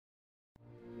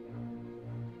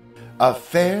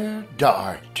Affaire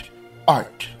d'Art.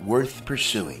 Art worth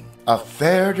pursuing.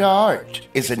 Affaire d'Art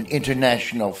is an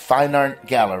international fine art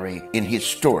gallery in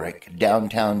historic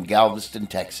downtown Galveston,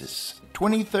 Texas.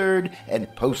 23rd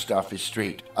and Post Office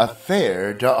Street.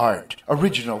 Affaire d'Art.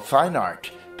 Original fine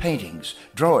art. Paintings,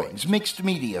 drawings, mixed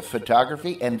media,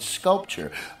 photography, and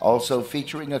sculpture, also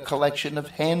featuring a collection of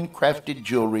handcrafted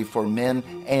jewelry for men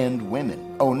and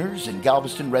women. Owners and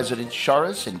Galveston residents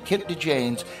Charis and Kip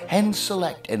DeJanes hand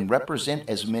select and represent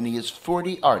as many as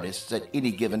 40 artists at any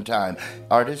given time.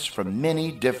 Artists from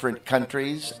many different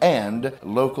countries and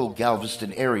local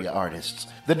Galveston area artists.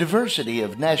 The diversity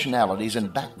of nationalities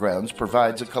and backgrounds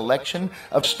provides a collection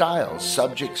of styles,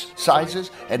 subjects, sizes,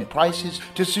 and prices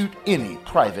to suit any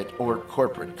private or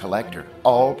corporate collector,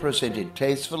 all presented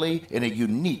tastefully in a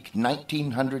unique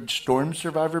 1900 storm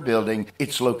survivor building.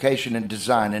 Its location and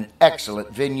design an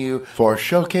excellent venue for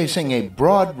showcasing a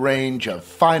broad range of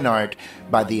fine art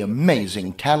by the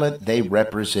amazing talent they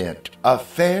represent.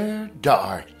 Affaire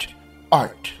d'Art.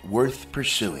 Art worth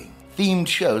pursuing. Themed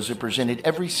shows are presented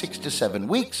every 6 to 7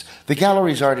 weeks. The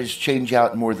gallery's artists change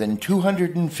out more than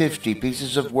 250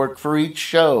 pieces of work for each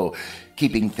show,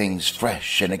 keeping things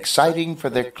fresh and exciting for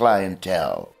their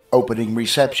clientele. Opening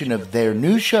reception of their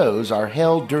new shows are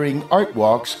held during art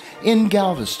walks in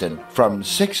Galveston from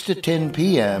 6 to 10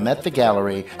 p.m. at the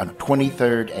gallery on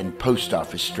 23rd and Post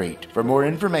Office Street. For more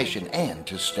information and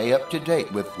to stay up to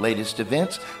date with latest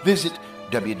events, visit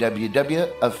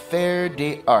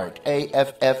www.affairedart,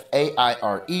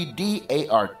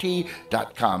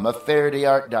 AFFAIREDART.com,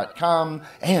 affairedart.com,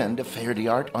 and Affaire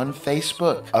d'Art on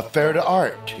Facebook. Affaire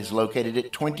d'Art is located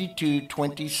at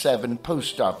 2227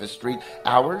 Post Office Street.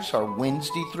 Hours are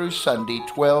Wednesday through Sunday,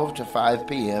 12 to 5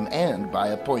 p.m. and by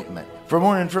appointment. For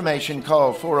more information,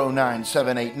 call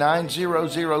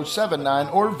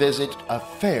 409-789-0079 or visit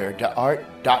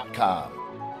affairedart.com.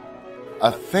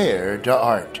 Affaire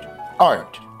d'Art.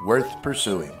 Art worth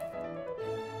pursuing.